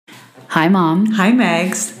Hi, Mom. Hi,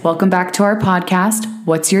 Megs. Welcome back to our podcast,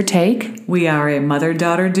 What's Your Take? We are a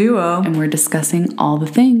mother-daughter duo. And we're discussing all the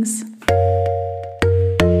things.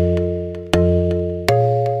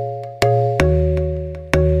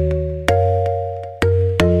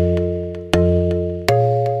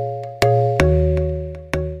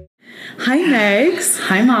 Hi, Megs.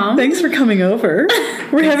 Hi, Mom. Thanks for coming over.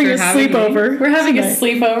 We're having a sleepover. We're having tonight. a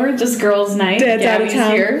sleepover, just girls' night. Dad's Gabby's out of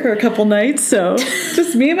town here for a couple nights, so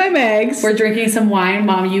just me and my Megs. We're drinking some wine.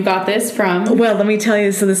 Mom, you got this from... Well, let me tell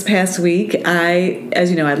you, so this past week, as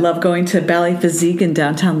you know, I love going to Ballet Physique in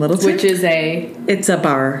downtown Littleton. Which is a... It's a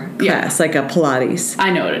bar class, like a Pilates. I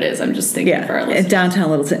know what it is. I'm just thinking for our listeners. In downtown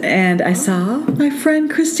Littleton. And I saw my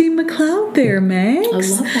friend Christine McLeod there, Megs. I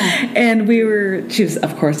love that. And she was,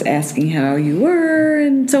 of course, asking how you were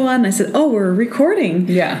and so on. I said, we're recording.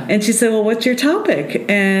 Yeah. And she said, well, what's your topic?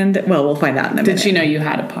 And, well, we'll find out in a minute. Did she know you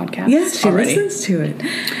had a podcast? Yes, she already? listens to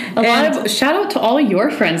it. Shout out to all your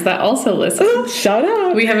friends that also listen. Oh, shout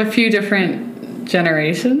out. We have a few different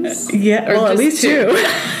generations. Yeah, or well, at least two.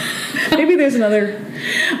 Maybe there's another.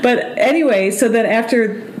 But anyway, so then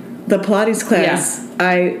after the Pilates class,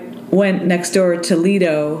 I went next door to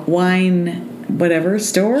Lido Wine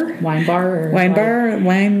store? Wine bar?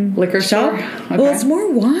 Liquor shop? Okay. Well, it's more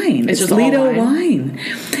wine. It's just Lido wine.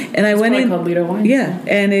 And I went in. Called Lido Wine? Yeah,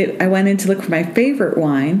 and I went in to look for my favorite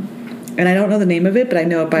wine. And I don't know the name of it, but I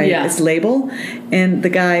know it by its label. And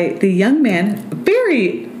the young man,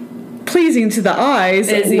 very pleasing to the eyes.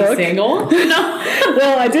 Is he single? No.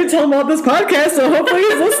 Well, I did tell him about this podcast, so hopefully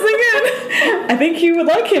he's listening in. I think you would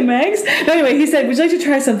like him, Megs. But anyway, he said, would you like to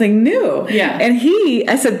try something new? Yeah. And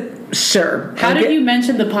I said, sure. How did you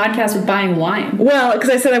mention the podcast with buying wine? Well, because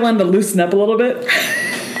I said I wanted to loosen up a little bit.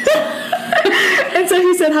 And so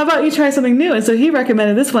he said, how about you try something new? And so he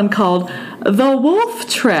recommended this one called The Wolf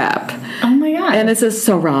Trap. Oh, my God. And it's a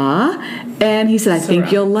Syrah. And he said, I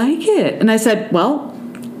think you'll like it. And I said, well,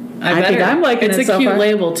 I think I'm liking it so far. It's a cute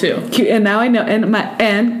label, too. Cute, and now I know.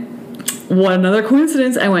 And one other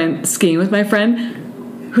coincidence, I went skiing with my friend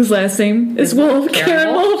whose last name is Wolf.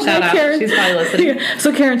 Karen Wolf. Shout out. Karen. She's probably listening. Yeah.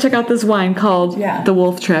 So Karen, check out this wine called The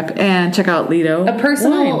Wolf Trap, and check out Lido.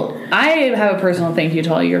 I have a personal thank you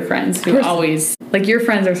to all your friends who always, like, your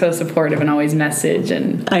friends are so supportive and always message,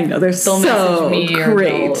 and I know they're so message me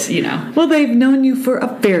great. Or well, they've known you for a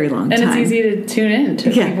very long time, and it's easy to tune in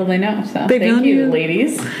to people they know. So thank you,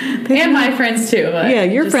 ladies, and my friends too. But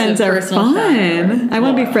your friends are fun. I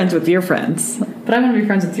want to be friends with your friends. But I want to be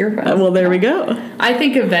friends with your friends. Well, there we go. I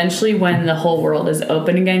think eventually when the whole world is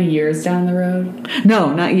open again, years down the road.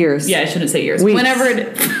 No, not years. Yeah, I shouldn't say years. Weeks.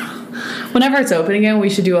 Whenever it's open again, we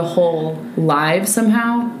should do a whole live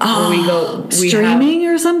somehow. Oh, streaming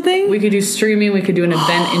or something? We could do streaming. We could do an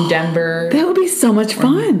event in Denver. That would be so much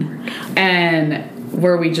fun. And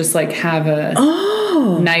where we just like have a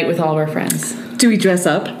night with all of our friends. Do we dress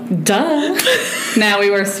up? Duh. Now we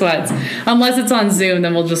wear sweats. Unless it's on Zoom,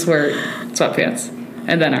 then we'll just wear sweatpants.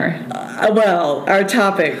 And then our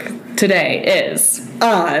topic today is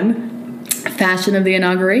on fashion of the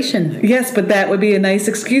inauguration. Yes, but that would be a nice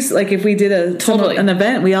excuse. Like if we did an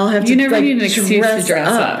event, we all have to. You never need an excuse to dress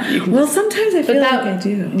up. Well, sometimes I feel like I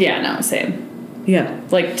do. Yeah, no, same. Yeah.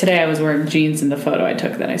 Like today, I was wearing jeans in the photo I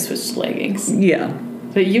took. Then I switched to leggings. Yeah.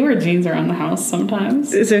 But you wear jeans around the house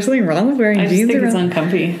sometimes. Is there something wrong with wearing jeans? I just think it's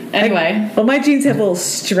uncomfy. Anyway. Well, my jeans have a little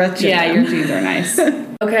stretch in them. Your jeans are nice.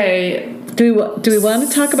 Okay. Do we want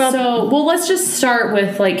to talk about... let's just start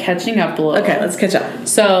with, like, catching up a little. Okay, let's catch up.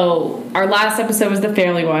 So, our last episode was the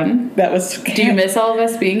Fairly one. That was... Do you miss all of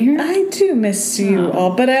us being here? I do miss you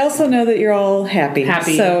all, but I also know that you're all happy.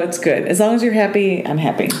 So, it's good. As long as you're happy, I'm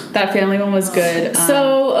happy. That Family one was good.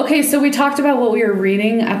 So we talked about what we were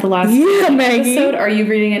reading at the last episode. Are you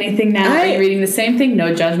reading anything now? Are you reading the same thing?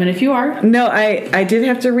 No judgment if you are. No, I did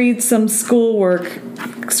have to read some schoolwork,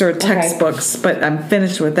 sort of textbooks, but I'm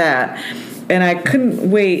finished with that. And I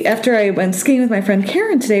couldn't wait. After I went skiing with my friend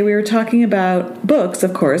Karen today, we were talking about books,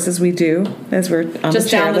 of course, as we do, as we're on just the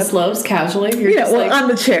chair. Down the slopes, casually? On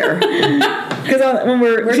the chair. Because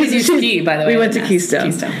where did you ski, by the way? We went to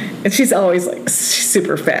Keystone. And she's always she's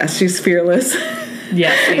super fast. She's fearless.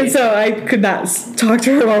 Yeah. And so I could not talk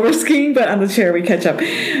to her while we're skiing, but on the chair we catch up.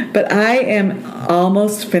 But I am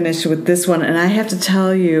almost finished with this one, and I have to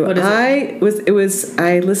tell you, what is it?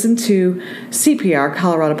 I listened to CPR,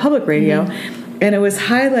 Colorado Public Radio, and it was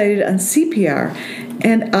highlighted on CPR.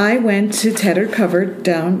 And I went to Tattered Cover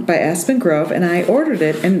down by Aspen Grove, and I ordered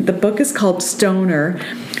it. And the book is called Stoner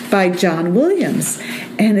by John Williams.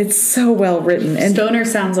 And it's so well written. And Stoner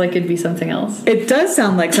sounds like it'd be something else. It does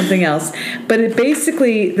sound like something else. But it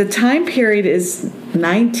basically, the time period is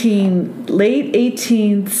late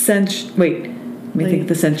 18th century. Wait, let me think of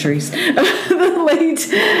the centuries.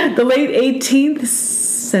 the late 18th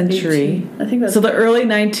century. I think that's so the early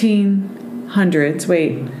 1900s.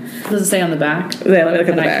 Wait. Does it say on the back? Yeah, let me look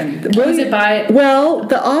at the back. What is it by? Well,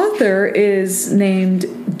 the author is named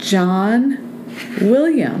John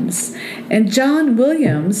Williams. And John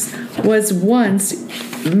Williams was once,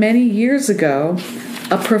 many years ago,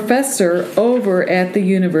 a professor over at the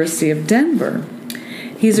University of Denver.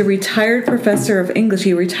 He's a retired professor of English.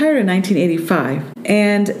 He retired in 1985.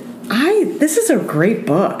 And this is a great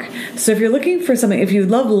book. So if you're looking for something, if you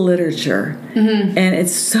love literature, and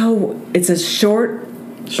it's a short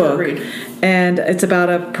book, read. And it's about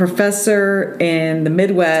a professor in the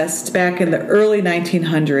Midwest back in the early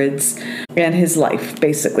 1900s and his life,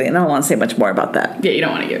 basically. And I don't want to say much more about that. Yeah, you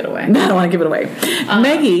don't want to give it away. No, I don't want to give it away.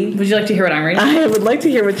 Maggie. Would you like to hear what I'm reading? I would like to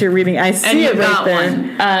hear what you're reading. I see it right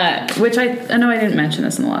there. One, which I know I didn't mention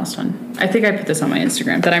this in the last one. I think I put this on my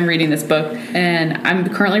Instagram, that I'm reading this book, and I'm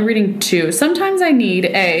currently reading two. Sometimes I need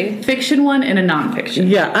a fiction one and a nonfiction.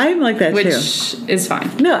 Yeah, I'm like that which too. Which is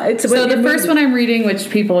fine. No, it's so the first one I'm reading, which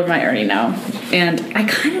people might already know, and I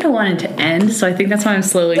kind of don't want it to end, so I think that's why I'm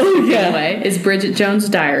slowly skipping away, is Bridget Jones'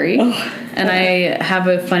 Diary. And I have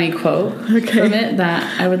a funny quote from it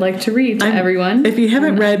that I would like to read to everyone. If you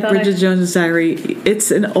haven't read Bridget Jones' Diary,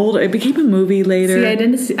 it's it became a movie later.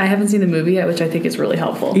 I haven't seen the movie yet, which I think is really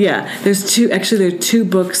helpful. Yeah, there's two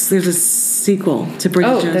books. There's a sequel to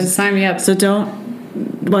Bridget Jones. Oh, then sign me up. So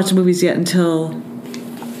don't watch the movies yet until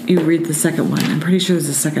you read the second one. I'm pretty sure there's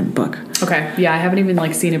a second book. Okay. Yeah, I haven't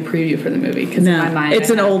even seen a preview for the movie because in my mind it's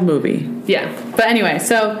an old movie. Yeah. But anyway,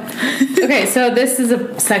 so this is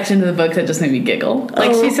a section of the book that just made me giggle.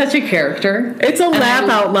 She's such a character. It's a laugh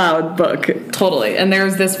out loud book. Totally. And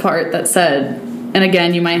there's this part that said, and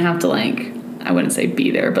again, you might have to I wouldn't say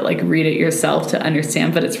be there, but read it yourself to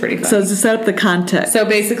understand, but it's pretty funny. So to set up the context. So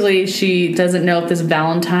basically she doesn't know if this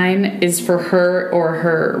Valentine is for her or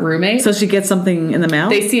her roommate. So she gets something in the mail?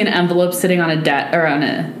 They see an envelope sitting on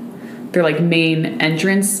their main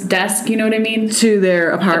entrance desk, you know what I mean? To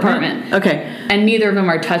their apartment. Okay. And neither of them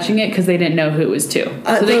are touching it because they didn't know who it was to.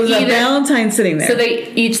 So there's a Valentine sitting there. So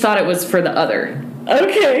they each thought it was for the other.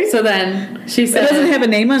 Okay. So then she said... It doesn't have a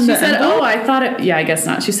name on the envelope? Oh, I thought it... Yeah, I guess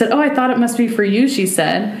not. She said, I thought it must be for you, she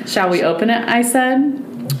said. Shall we open it? I said.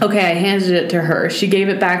 Okay, I handed it to her. She gave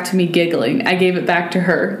it back to me giggling. I gave it back to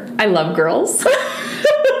her. I love girls.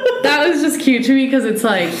 That was just cute to me because it's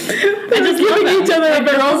I just love each other.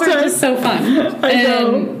 Girls are just so fun. I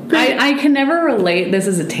know. I can never relate. This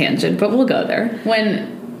is a tangent, but we'll go there.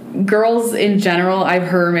 When girls in general, I've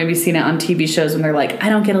heard maybe seen it on TV shows when they're I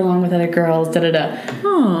don't get along with other girls, da-da-da.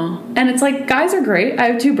 Oh. And it's guys are great. I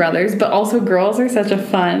have two brothers, but also girls are such a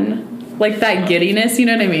fun... that giddiness, you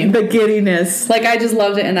know what I mean? The giddiness. I just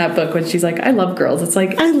loved it in that book when she's I love girls. It's I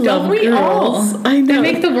love girls. I know.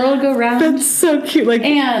 They make the world go round. That's so cute.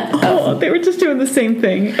 They were just doing the same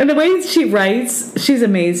thing. And the way she writes, she's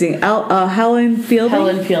amazing. Helen Fielding?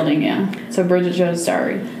 Helen Fielding, yeah. So Bridget Jones'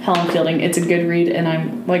 Diary. Helen Fielding. It's a good read, and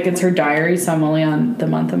I'm it's her diary, so I'm only on the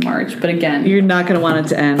month of March. But again... You're not going to want it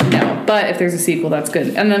to end. No, but if there's a sequel, that's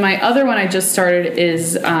good. And then my other one I just started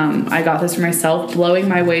is, I got this for myself, Blowing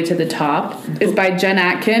My Way to the Top. It's by Jen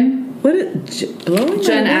Atkin. What is...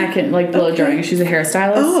 Jen Atkin, blow drying. She's a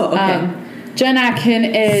hairstylist. Oh, okay. Jen Atkin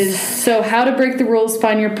is, how to break the rules,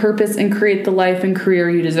 find your purpose, and create the life and career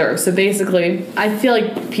you deserve. So basically, I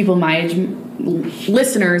feel people my age,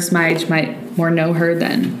 listeners my age might more know her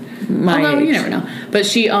than my age. You never know. But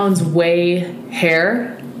she owns Way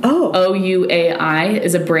Hair. Oh. OUAI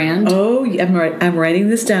is a brand. Oh, I'm writing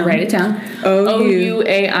this down. Write it down.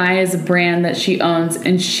 OUAI is a brand that she owns,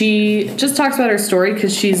 and she just talks about her story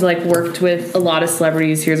because she's worked with a lot of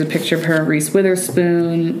celebrities. Here's a picture of her, Reese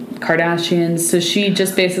Witherspoon, Kardashians. So she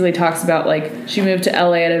just basically talks about she moved to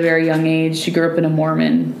LA at a very young age. She grew up in a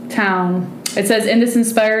Mormon town. It says, in this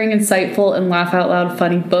inspiring, insightful, and laugh-out-loud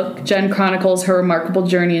funny book, Jen chronicles her remarkable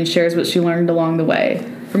journey and shares what she learned along the way.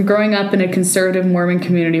 From growing up in a conservative Mormon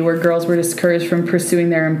community where girls were discouraged from pursuing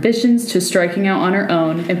their ambitions to striking out on her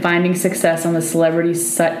own and finding success on the celebrity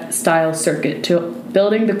style circuit to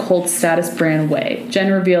building the cult status brand Way,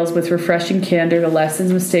 Jen reveals with refreshing candor the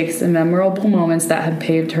lessons, mistakes, and memorable moments that have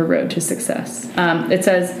paved her road to success. It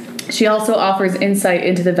says... She also offers insight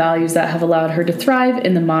into the values that have allowed her to thrive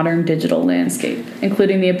in the modern digital landscape,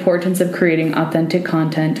 including the importance of creating authentic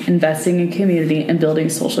content, investing in community, and building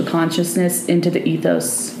social consciousness into the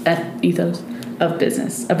ethos of a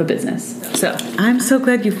business. So I'm so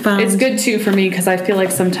glad you found. It's good too for me because I feel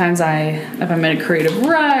sometimes if I'm in a creative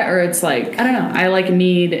rut or it's I don't know, I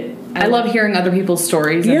need I love hearing other people's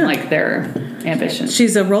stories and like their ambitions.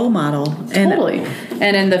 She's a role model. Totally.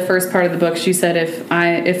 And in the first part of the book, she said,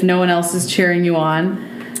 if no one else is cheering you on,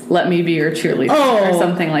 let me be your cheerleader or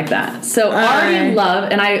something like that. So I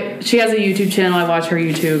love, and she has a YouTube channel. I watch her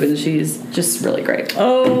YouTube, and she's just really great.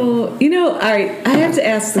 Oh, you know, all right. I have to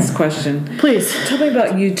ask this question. Please tell me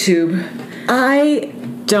about YouTube. I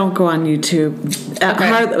don't go on YouTube.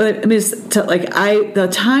 The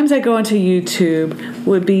times I go into YouTube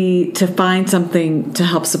would be to find something to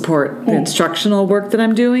help support the instructional work that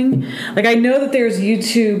I'm doing. Like, I know that there's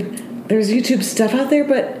YouTube stuff out there,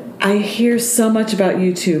 but I hear so much about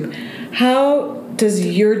YouTube. How does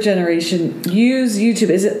your generation use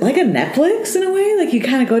YouTube? Is it like a Netflix in a way? Like, you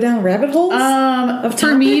kind of go down rabbit holes of topics?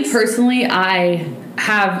 For me personally, I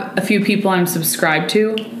have a few people I'm subscribed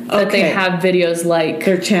to that they have videos like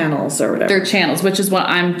their channels or whatever. Their channels, which is what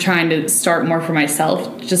I'm trying to start more for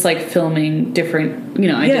myself, just like filming different,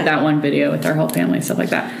 I did that one video with our whole family and stuff like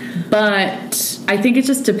that. But I think it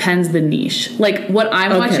just depends the niche. Like, what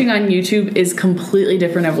I'm watching on YouTube is completely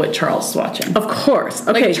different of what Charles is watching. Of course.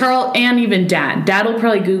 Okay. Like Charles and even Dad. Dad will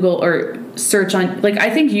probably Google or search on, like, I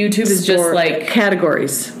think YouTube is just like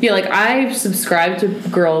categories. Yeah, like I've subscribed to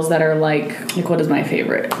girls that are like what is my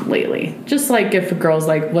favorite lately? Just like if a girl's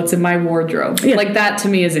like, what's in my wardrobe? Yeah. Like, that to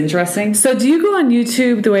me is interesting. So do you go on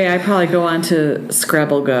YouTube the way I probably go on to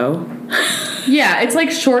Scrabble Go? Yeah, it's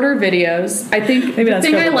like shorter videos. I think the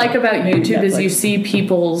thing I like about YouTube is you see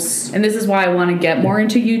people's, and this is why I want to get more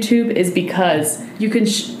into YouTube, is because you can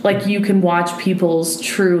you can watch people's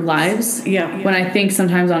true lives. Yeah. When I think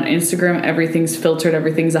sometimes on Instagram everything's filtered,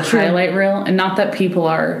 everything's a highlight reel, and not that people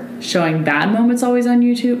are showing bad moments always on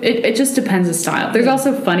YouTube. It just depends the style. There's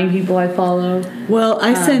also funny people I follow. Well,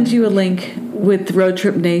 I send you a link with Road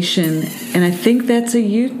Trip Nation, and I think was a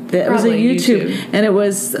YouTube, and it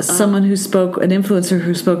was someone who spoke, an influencer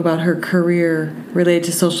who spoke about her career related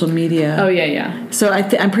to social media. Oh yeah. So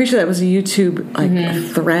I'm pretty sure that was a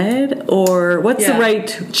YouTube thread, or what's the right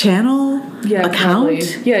channel? Account? Probably.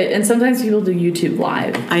 Yeah, and sometimes people do YouTube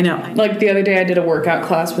Live. I know. Like the other day I did a workout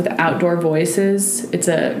class with Outdoor Voices. It's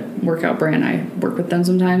a workout brand. I work with them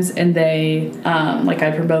sometimes, and they,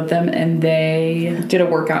 I promote them, and they did a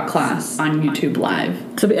workout class on YouTube Live.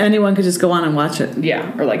 So anyone could just go on and watch it?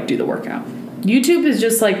 Yeah, or do the workout. YouTube is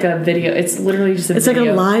just like a video. It's literally just a video. It's like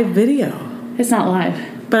a live video. It's not live.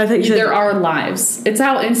 But I thought you said... There are lives. It's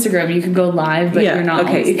how Instagram, you can go live, but you're not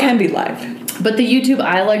it can be live. But the YouTube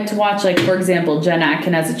I like to watch, like, for example, Jen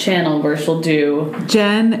Atkin has a channel where she'll do...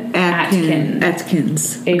 Jen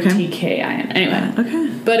Atkins. Atkin. Anyway. Okay.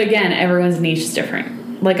 But again, everyone's niche is different.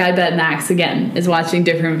 Like, I bet Max, again, is watching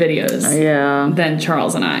different videos than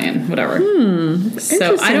Charles and I and whatever.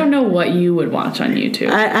 So I don't know what you would watch on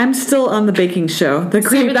YouTube. I'm still on the baking show. But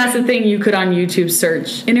that's the thing. You could on YouTube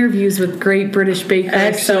search interviews with great British bakers.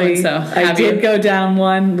 Actually, I did go down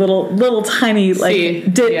one little tiny,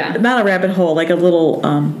 not a rabbit hole, like a little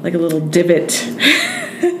divot.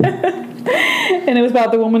 And it was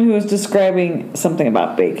about the woman who was describing something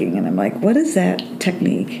about baking, and I'm like, what is that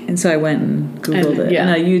technique? And so I went and Googled it, and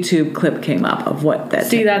a YouTube clip came up of what that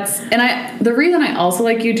the reason I also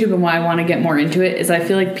like YouTube and why I want to get more into it is I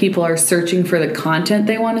feel like people are searching for the content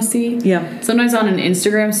they want to see. Yeah. Sometimes on an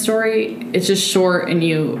Instagram story, it's just short, and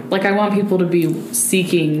I want people to be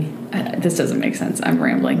seeking... this doesn't make sense. I'm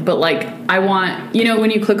rambling. But, I want...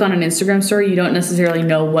 when you click on an Instagram story, you don't necessarily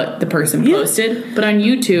know what the person posted. But on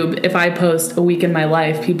YouTube, if I post a week in my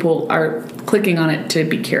life, people are clicking on it to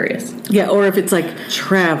be curious. Yeah, or if it's,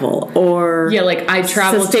 travel, or... Yeah, I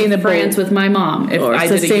traveled to France with my mom. If or I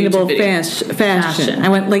sustainable did a YouTube video. fashion. I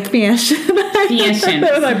went, fashion. Fashion.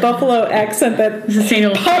 That was my Buffalo accent that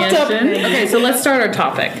sustainable popped fashion. up. Okay, so let's start our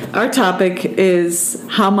topic. Our topic is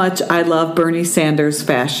how much I love Bernie Sanders'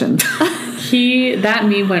 fashion. That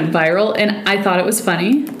meme went viral, and I thought it was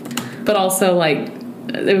funny, but also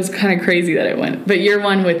it was kind of crazy that it went. But your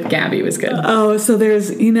one with Gabby was good. Oh, so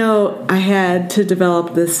there's I had to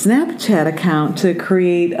develop the Snapchat account to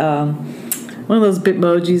create one of those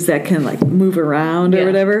Bitmojis that can move around or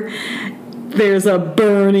whatever. There's a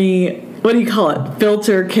Bernie, what do you call it?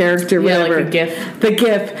 Filter character, whatever. Like a GIF. The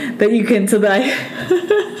GIF that you can, so that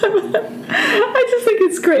I just think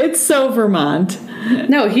it's great. It's so Vermont.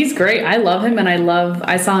 No, he's great. I love him, and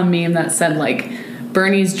I saw a meme that said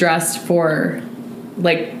Bernie's dressed for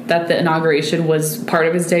that the inauguration was part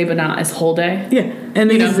of his day but not his whole day. Yeah.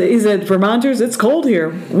 And he said, Vermonters, it's cold here.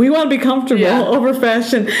 We want to be comfortable over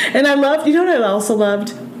fashion. And I loved, what I also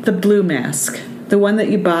loved? The blue mask. The one that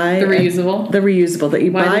you buy. The reusable? The reusable that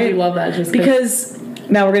you buy. Why did you love that? Because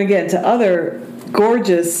now we're going to get into other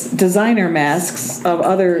gorgeous designer masks of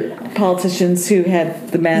other politicians who had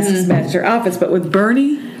the masks match their outfits. But with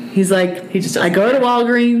Bernie, he's like, I go to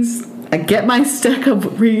Walgreens, I get my stack of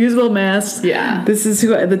reusable masks. Yeah. This is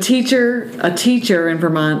who a teacher in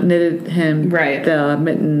Vermont knitted him the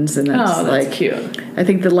mittens, and that's cute. I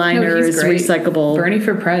think the liner is great. Recyclable. Bernie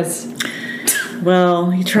for prez.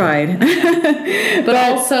 Well, he tried. but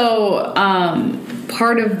also,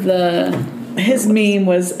 part of his meme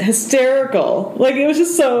was hysterical. Like, it was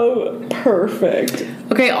just so perfect.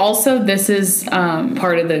 Okay, also, this is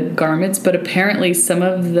part of the garments, but apparently some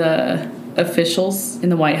of the officials in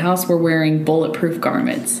the White House were wearing bulletproof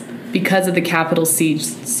garments because of the Capitol siege,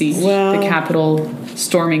 the Capitol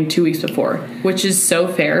storming 2 weeks before, which is so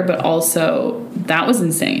fair, but also that was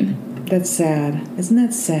insane. That's sad. Isn't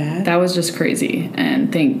that sad? That was just crazy.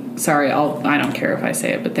 And I don't care if I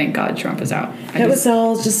say it, but thank God Trump is out. That was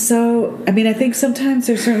all just so, I mean, I think sometimes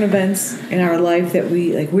there's certain events in our life that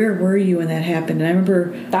we, like, where were you when that happened? And I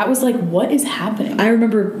remember... That was like, what is happening? I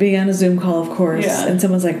remember being on a Zoom call, of course, and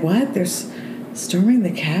someone's like, what? There's storming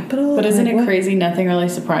the Capitol? But isn't it crazy nothing really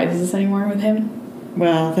surprises us anymore with him?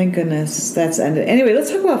 Well, thank goodness that's ended. Anyway, let's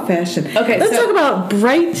talk about fashion. Okay, let's talk about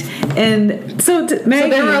bright and... So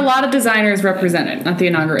there were a lot of designers represented at the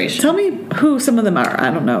inauguration. Tell me who some of them are. I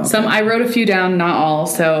don't know. I wrote a few down, not all,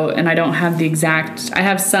 and I don't have the exact... I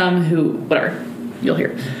have some who... Whatever. You'll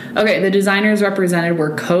hear. Okay, the designers represented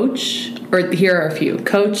were Coach, or here are a few.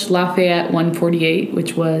 Coach Lafayette 148,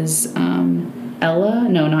 which was Ella?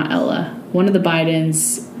 No, not Ella. One of the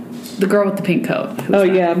Bidens... The girl with the pink coat.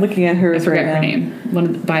 I'm looking at her. I forget her name. One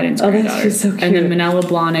of Biden's granddaughters. She's so cute. And then Manila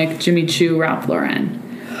Blahnik, Jimmy Choo, Ralph Lauren.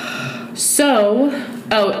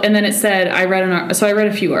 And then it said I read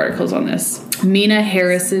a few articles on this. Mina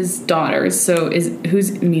Harris's daughters.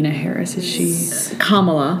 Who's Mina Harris? Is she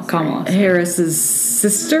Kamala sorry. Harris's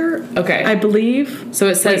sister? Okay, I believe. So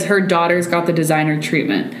it says her daughters got the designer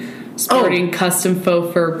treatment. Sporting custom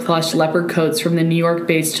faux fur plush leopard coats from the New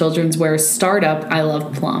York-based children's wear startup I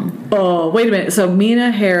Love Plum. Oh, wait a minute. So Mina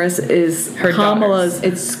Harris is her Kamala's.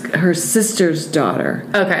 It's her sister's daughter.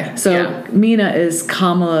 Okay. So Mina is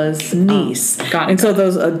Kamala's niece. Got it. And so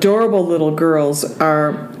those adorable little girls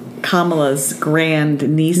are Kamala's grand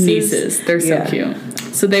nieces. They're so cute.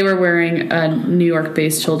 So they were wearing a New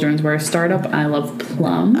York-based children's wear startup, I Love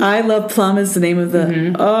Plum. I Love Plum is the name of the...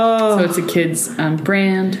 Mm-hmm. Oh. So it's a kid's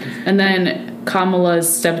brand. And then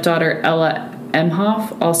Kamala's stepdaughter, Ella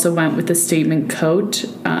Emhoff, also went with a statement coat.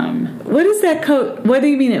 What is that coat? What do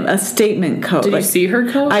you mean, a statement coat? Did you see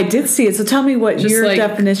her coat? I did see it. So tell me what your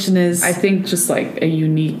definition is. I think just like a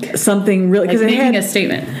unique... Something really... Because it had a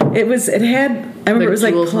statement. It had... I remember it was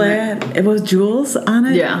like plaid. It was jewels on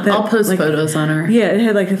it. Yeah, I'll post photos on her. Yeah, it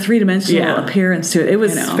had like a three-dimensional appearance to it. It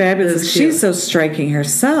was fabulous. She's so striking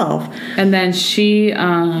herself. And then she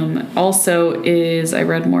also is, I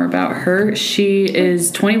read more about her. She is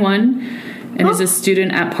 21 and is a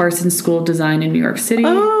student at Parsons School of Design in New York City.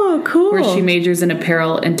 Oh, cool. Where she majors in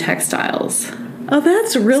apparel and textiles. Oh,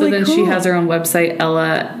 that's really cool. So then she has her own website,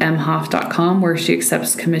 ellamhoff.com, where she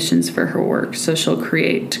accepts commissions for her work. So she'll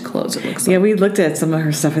create clothes, it looks like. Yeah, we looked at some of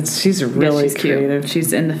her stuff. She's really creative. Cute.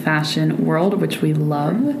 She's in the fashion world, which we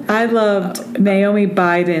love. I loved Naomi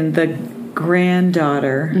Biden, the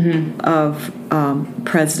granddaughter of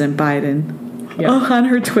President Biden. Yep. Oh, on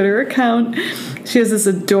her Twitter account, she has this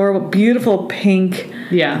adorable, beautiful pink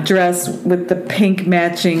dress with the pink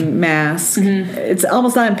matching mask. Mm-hmm. It's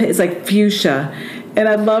almost not pink, it's like fuchsia. And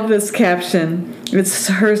I love this caption. It's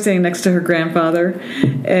her standing next to her grandfather.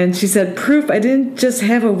 And she said, "Proof I didn't just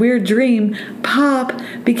have a weird dream. Pop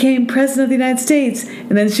became president of the United States."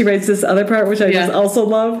 And then she writes this other part, which I just also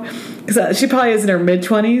love. Because she probably is in her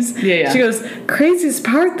mid-20s. Yeah. She goes, "Craziest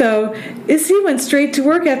part, though, is he went straight to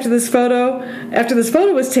work after this photo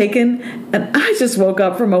was taken, and I just woke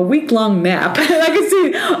up from a week-long nap." And I could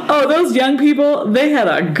see, those young people, they had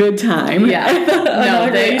a good time.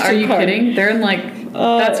 Yeah. Are you kidding? They're in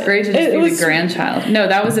that's great to just be the grandchild. No,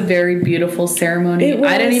 that was a very beautiful ceremony.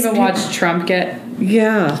 I didn't even watch Trump get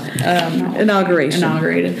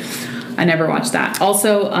inaugurated. I never watched that.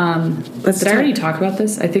 Also, did I already talk about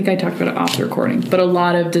this? I think I talked about it off the recording. But a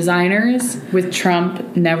lot of designers with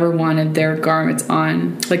Trump never wanted their garments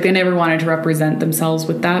on. Like, they never wanted to represent themselves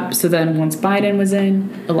with that. So then once Biden was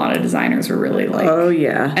in, a lot of designers were really like... Oh,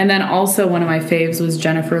 yeah. And then also one of my faves was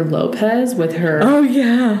Jennifer Lopez with her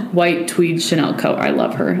white tweed Chanel coat. I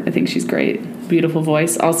love her. I think she's great. Beautiful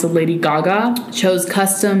voice. Also, Lady Gaga chose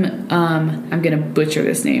custom, I'm going to butcher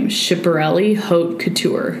this name, Schiaparelli Haute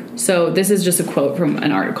Couture. So this is just a quote from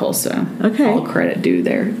an article, so all credit due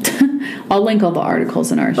there. I'll link all the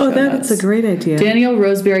articles in our show that's notes. a great idea. Danielle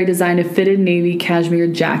Roseberry designed a fitted navy cashmere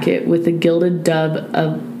jacket with a gilded dove,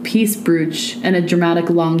 a piece brooch, and a dramatic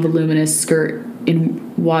long voluminous skirt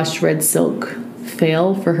in washed red silk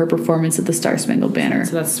fail for her performance at the Star Spangled Banner.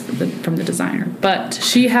 So that's from the designer. But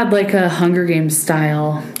she had like a Hunger Games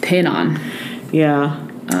style pin on. Yeah.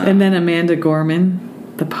 And then Amanda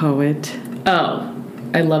Gorman, the poet. Oh,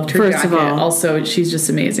 I loved her First jacket. of all. Also, she's just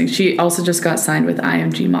amazing. She also just got signed with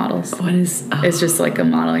IMG Models. What is... Oh. It's just like a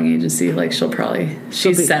modeling agency. Like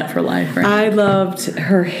she's set for life. Right? I loved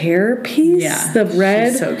her hair piece. Yeah, The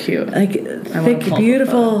red. She's so cute. Like thick,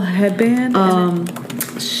 beautiful headband.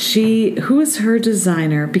 Who is her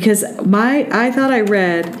designer? Because I thought I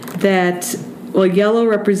read that, well, yellow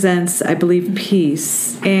represents, I believe,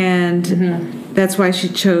 peace. And... That's why she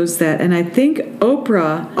chose that. And I think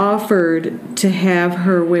Oprah offered to have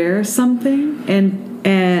her wear something, and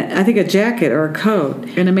I think a jacket or a coat.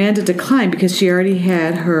 And Amanda declined because she already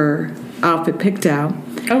had her outfit picked out.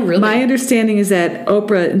 Oh, really? My understanding is that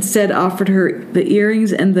Oprah instead offered her the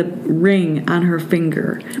earrings and the ring on her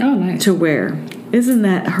finger. Oh, nice. To wear. Isn't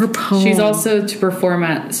that her poem? She's also to perform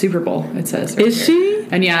at Super Bowl, it says. Right is here. she?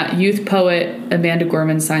 And yeah, youth poet Amanda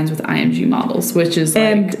Gorman signs with IMG Models, which is like...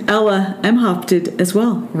 And Ella Emhoff did as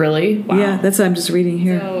well. Really? Wow. Yeah, that's what I'm just reading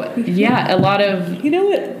here. So, yeah, a lot of... You know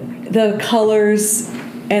what? The colors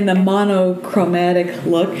and the monochromatic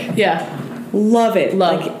look. Yeah. Love it.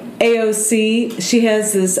 Love. Like AOC, she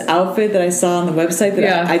has this outfit that I saw on the website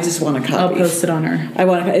that I just want to copy. I'll post it on her.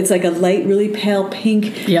 It's like a light, really pale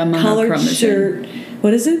pink colored shirt.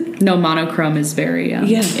 What is it? No, monochrome is very in.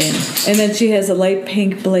 And then she has a light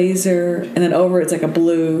pink blazer, and then over it's like a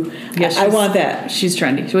blue. Yeah, I want that. She's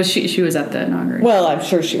trendy. She was at the inauguration. Well, I'm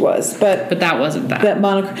sure she was, but that wasn't that. That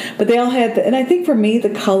monochrome. But they all had, and I think for me the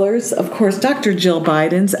colors. Of course, Dr. Jill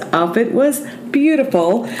Biden's outfit was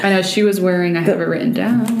beautiful. I know she was wearing. I have it written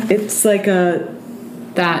down. It's like a.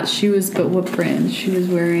 That she was, but what brand? She was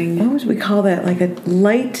wearing. What would we call that? Like a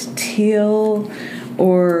light teal.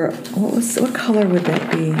 Or what color would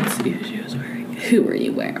that be? Let's see who she was wearing. Who were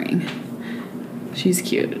you wearing? She's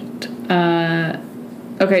cute.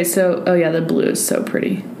 Okay, so the blue is so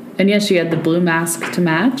pretty. And yes, she had the blue mask to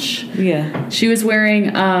match. Yeah. She was wearing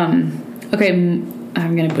okay,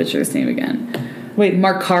 I'm gonna butcher this name again. Wait,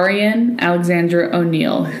 Markarian Alexandra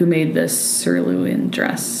O'Neill, who made this cerulean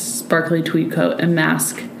dress, sparkly tweed coat, and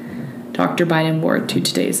mask Dr. Biden wore to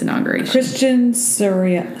today's inauguration. Christian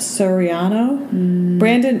Soriano?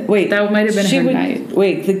 Brandon, wait. That might have been her night.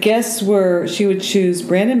 Wait, the guests were, she would choose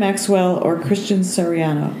Brandon Maxwell or Christian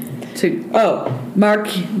Soriano.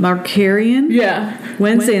 Markarian? Yeah.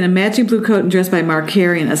 Wednesday in a matching blue coat and dress by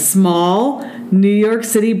Markarian, a small New York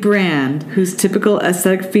City brand whose typical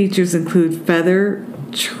aesthetic features include feather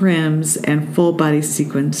trims and full body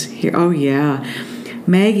sequins here. Oh, yeah.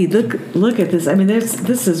 Maggie, look at this. I mean,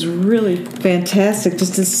 this is really fantastic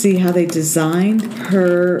just to see how they designed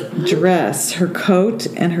her dress, her coat,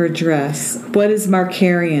 and her dress. What is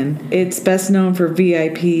Markarian? It's best known for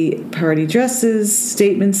VIP party dresses,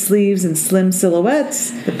 statement sleeves, and slim silhouettes.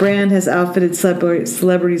 The brand has outfitted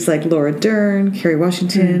celebrities like Laura Dern, Kerry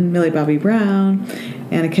Washington, Millie Bobby Brown,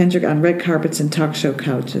 Anna Kendrick on red carpets and talk show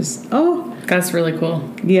couches. Oh, that's really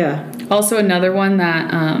cool. Yeah. Also, another one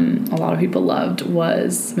that a lot of people loved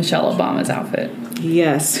was Michelle Obama's outfit.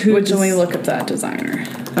 Yes. Let me look up that designer.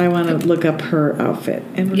 I want to look up her outfit.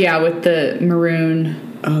 Yeah, with the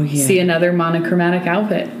maroon. Oh, yeah. See, another monochromatic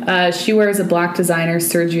outfit. She wears a black designer,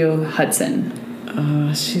 Sergio Hudson.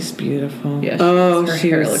 Oh, she's beautiful. Yeah, her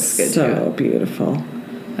hair looks good so beautiful.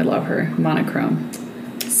 I love her. Monochrome.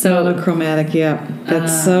 Monochromatic, yeah.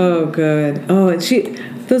 That's so good. Oh, and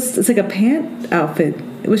it's like a pant outfit.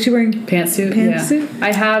 Was she wearing pantsuit? Pantsuit?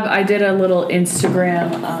 Yeah. I did a little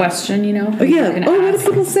Instagram question, Oh, yeah. What do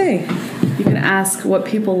people say? You can ask what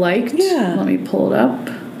people liked. Yeah. Let me pull it up.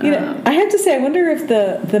 I have to say, I wonder if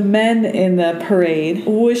the men in the parade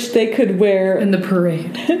wish they could wear... In the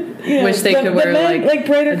parade. Wish they could wear, like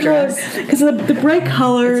brighter colors. Because the bright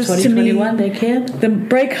colors to me... they can. The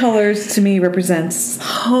bright colors to me represents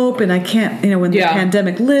hope, and I can't... when the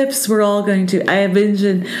pandemic lifts, I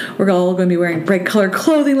envision we're all going to be wearing bright colored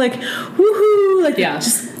clothing, like, woohoo! Like,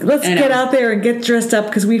 let's get out there and get dressed up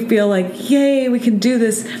because we feel like, yay, we can do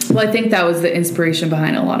this. Well, I think that was the inspiration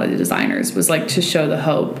behind a lot of the designers, was like to show the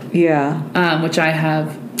hope. Yeah. Which I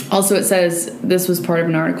have. Also, it says, this was part of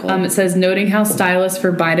an article. It says, noting how stylists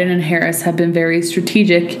for Biden and Harris have been very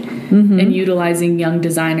strategic in utilizing young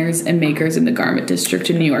designers and makers in the garment district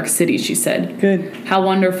in New York City, she said. Good. How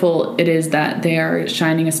wonderful it is that they are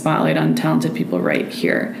shining a spotlight on talented people right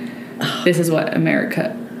here. This is what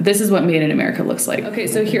America This is what Made in America looks like. Okay,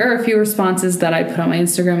 so here are a few responses that I put on my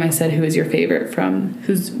Instagram. I said, who was your favorite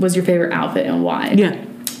outfit and why? Yeah.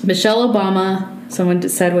 Michelle Obama, someone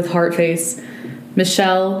said with heart face.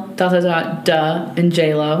 Michelle, ... and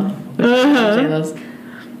J-Lo. J-Lo's.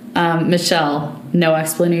 Michelle, no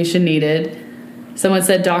explanation needed. Someone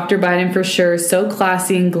said Dr. Biden for sure. So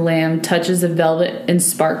classy and glam. Touches of velvet and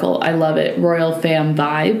sparkle. I love it. Royal fam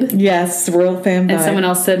vibe. Yes, royal fam vibe. And someone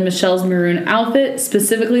else said Michelle's maroon outfit.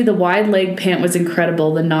 Specifically, the wide leg pant was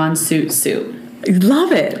incredible. The non-suit suit.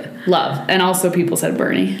 Love it. Love. And also people said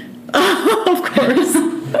Bernie. Oh, of course.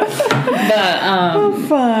 But,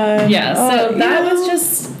 fun. Yeah, so that was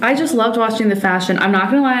I just loved watching the fashion. I'm not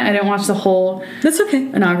gonna lie, I didn't watch the whole That's okay.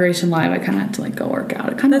 inauguration live. I kind of had to go work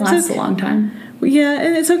out. It kind of lasts a long time. Yeah,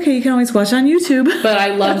 and it's okay. You can always watch on YouTube. But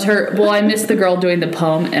I loved her. Well, I missed the girl doing the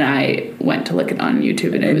poem, and I went to look it on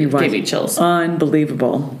YouTube, and it gave me chills.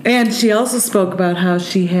 Unbelievable. And she also spoke about how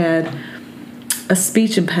she had a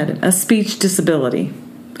speech impediment, a speech disability.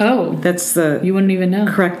 Oh, that's the you wouldn't even know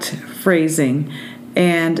correct phrasing,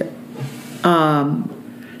 and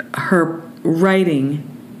her writing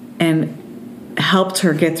and helped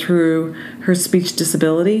her get through her speech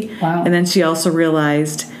disability. Wow. And then she also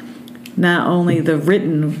realized not only the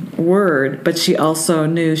written word, but she also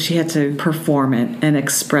knew she had to perform it and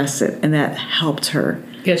express it, and that helped her.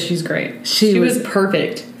 Yeah, she's great. She was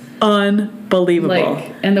perfect. Unbelievable.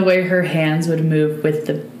 And the way her hands would move with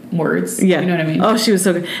the words. Yeah. You know what I mean? Oh, she was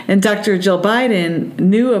so good. And Dr. Jill Biden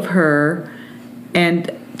knew of her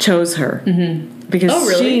and chose her. Mm-hmm. Because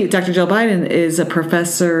Dr. Jill Biden is a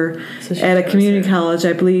professor at a community college.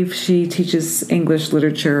 I believe she teaches English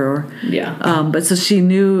literature. But so she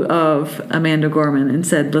knew of Amanda Gorman and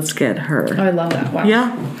said, let's get her. Oh, I love that. Wow.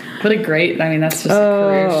 Yeah. What a great, that's just a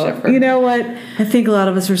career shift. You know what? I think a lot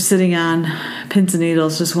of us were sitting on pins and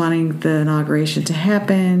needles just wanting the inauguration to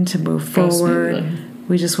happen, to move forward.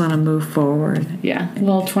 We just want to move forward. Yeah.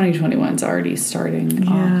 Well, 2021's already starting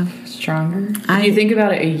off stronger. If you think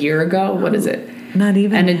about it a year ago, what is it? Not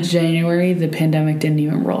even. And in January, the pandemic didn't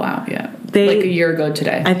even roll out yet. Like a year ago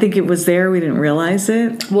today. I think it was there. We didn't realize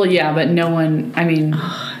it. Well, yeah, but no one,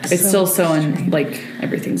 it's still so,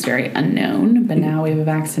 everything's very unknown. But now we have a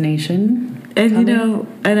vaccination. And,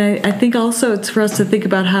 I think also it's for us to think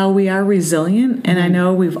about how we are resilient. And I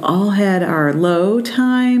know we've all had our low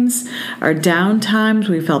times, our down times.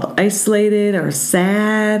 We felt isolated or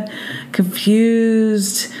sad,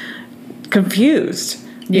 confused.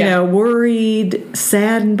 Worried,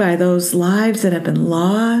 saddened by those lives that have been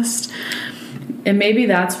lost. And maybe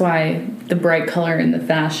that's why the bright color in the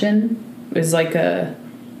fashion is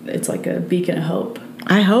it's like a beacon of hope.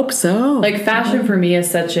 I hope so. Fashion for me is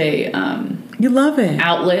such a you love it.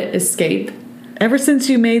 Outlet, escape. Ever since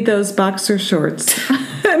you made those boxer shorts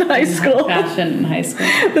in high school. Fashion in high school.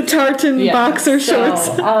 The tartan boxer shorts.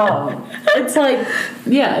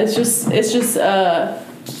 It's just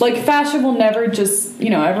fashion will never just,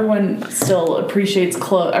 everyone still appreciates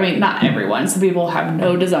clothes. Not everyone. Some people have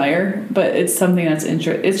no desire, but it's something that's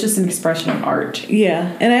it's just an expression of art.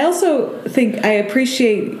 Yeah. And I also think I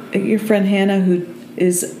appreciate your friend Hannah, who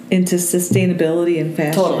is into sustainability and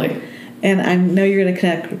fashion. Totally. And I know you're going to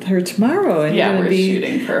connect with her tomorrow. And we're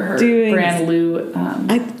shooting for her brand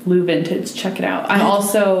Lou Vintage. Check it out. I've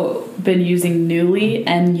also been using Nuuly,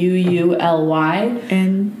 Nuuly.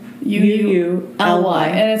 And UULY.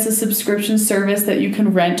 And it's a subscription service that you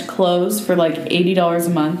can rent clothes for $80 a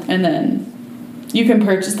month, and then you can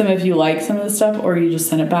purchase them if you like some of the stuff, or you just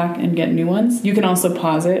send it back and get new ones. You can also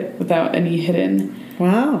pause it without any hidden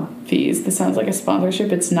fees. This sounds like a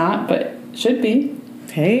sponsorship. It's not, but it should be.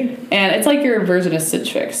 Hey. And it's like your version of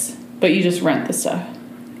Stitch Fix, but you just rent the stuff.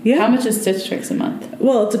 Yeah. How much is Stitch Fix a month?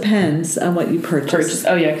 Well, it depends on what you purchase.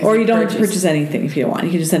 Oh, yeah. Or you don't have to purchase anything if you don't want. You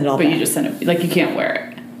can just send it all back. But you just send it. You can't wear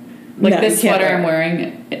it. This sweater I'm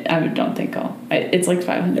wearing, I don't think it's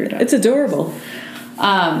 $500. It's adorable.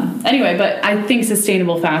 Anyway, but I think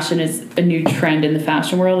sustainable fashion is a new trend in the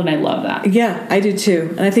fashion world, and I love that. Yeah, I do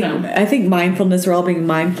too. And I think mindfulness, we're all being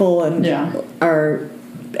mindful and our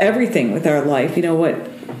everything with our life.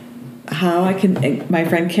 My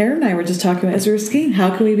friend Karen and I were just talking about as we were skiing,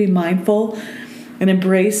 how can we be mindful and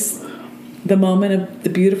embrace the moment of the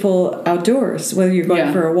beautiful outdoors, whether you're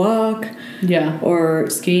going for a walk, or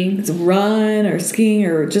skiing, run, or skiing,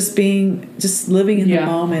 or just living in the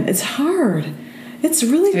moment. It's hard. It's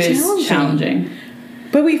really challenging.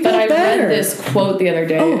 But we feel better. I read this quote the other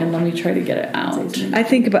day, and let me try to get it out. I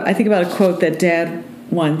think about a quote that Dad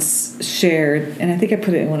once shared, and I think I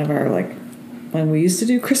put it in one of our when we used to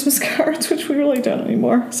do Christmas cards, which we really don't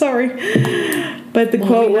anymore. Sorry. But the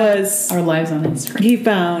quote was... Our lives on Instagram. He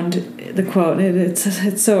found the quote, and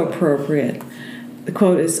it's so appropriate. The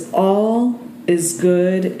quote is, all is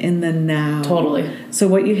good in the now. Totally. So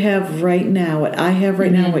what you have right now, what I have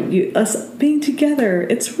right now, us being together,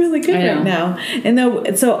 it's really good right now.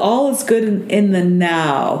 And so all is good in the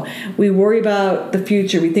now. We worry about the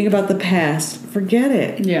future. We think about the past. Forget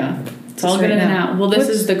it. Yeah. It's all good in the now. Well, this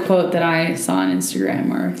is the quote that I saw on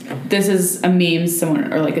Instagram, or this is a meme,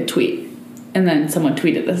 someone, or like a tweet. And then someone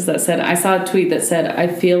tweeted this that said, I saw a tweet that said, I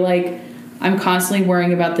feel like I'm constantly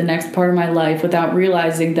worrying about the next part of my life without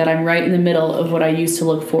realizing that I'm right in the middle of what I used to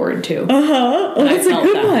look forward to. Uh-huh. Oh, that's a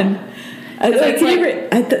good one.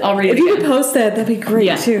 I'll read it. If you could post that, that'd be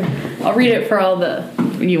great too. I'll read it for all the...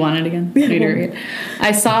 You want it again? Yeah.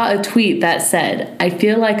 I saw a tweet that said, I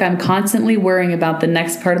feel like I'm constantly worrying about the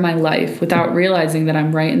next part of my life without realizing that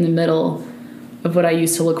I'm right in the middle of what I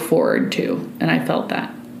used to look forward to. And I felt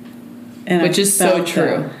that. Which is so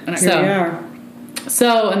true. And here we are.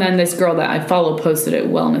 So, and then this girl that I follow posted it,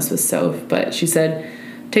 Wellness with Soph, but she said,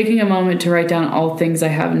 taking a moment to write down all things I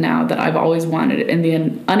have now that I've always wanted, and the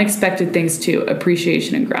unexpected things too,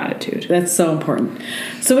 appreciation and gratitude. That's so important.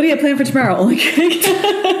 So what do you have planned for tomorrow? Only kidding.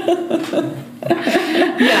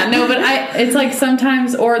 Yeah, no, but it's like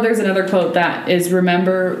sometimes, or there's another quote that is,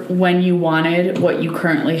 remember when you wanted what you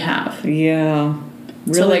currently have. Yeah.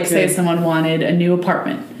 Really so like say someone wanted a new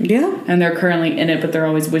apartment. Yeah. And they're currently in it, but they're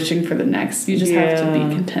always wishing for the next. You just have to be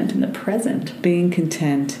content in the present. Being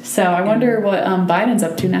content. So I wonder what Biden's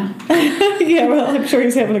up to now. Yeah, well, I'm sure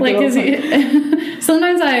he's having a good time.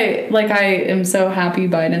 Sometimes I am so happy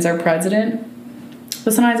Biden's our president.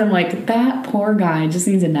 But sometimes I'm like, that poor guy just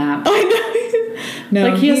needs a nap. I know. No,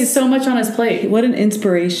 like he has so much on his plate. What an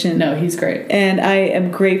inspiration. No, he's great. And I am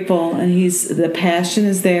grateful, and the passion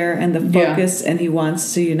is there and the focus, and he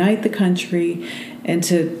wants to unite the country and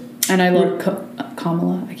to... And I love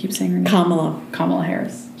Kamala. I keep saying her name. Kamala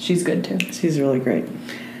Harris. She's good too. She's really great.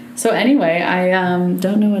 So anyway, I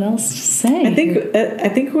don't know what else to say. I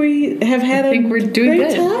think we have had we're doing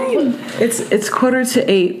great good. time. It's 7:45.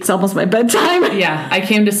 It's almost my bedtime. Yeah, I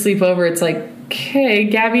came to sleep over. It's like, okay,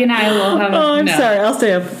 Gabby and I will have. I'm sorry. I'll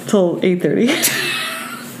stay up till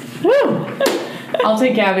 8:30. Woo! I'll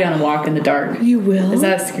take Gabby on a walk in the dark. You will? Is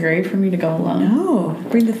that scary for me to go alone? No.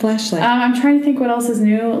 Bring the flashlight. I'm trying to think what else is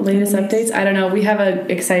new. Latest updates. I don't know. We have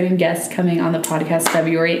an exciting guest coming on the podcast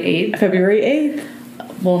February 8th. February 8th.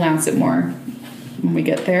 We'll announce it more when we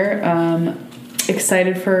get there.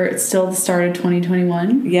 Excited for it's still the start of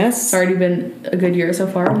 2021. Yes. It's already been a good year so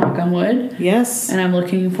far, knock on wood. Yes. And I'm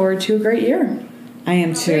looking forward to a great year. I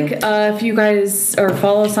am too. If you guys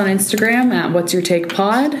follow us on Instagram at What's Your Take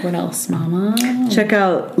Pod. What else, Mama? Check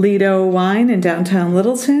out Lido Wine in downtown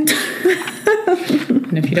Littleton.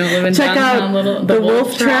 And if you don't live in downtown Littleton, the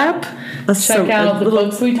Wolf Trap. Check out the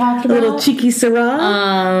books we talked about. A little cheeky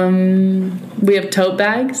Syrah. We have tote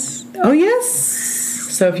bags. Oh yes.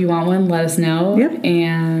 So if you want one, let us know. Yep.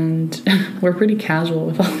 And we're pretty casual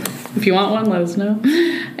with all. If you want one, let us know.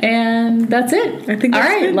 And that's it. I think that's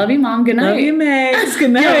all right. good. Love you, Mom. Good night. Love you, Max.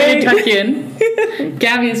 Good night. Tuck you in.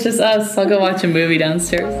 Gabby, it's just us. I'll go watch a movie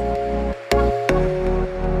downstairs.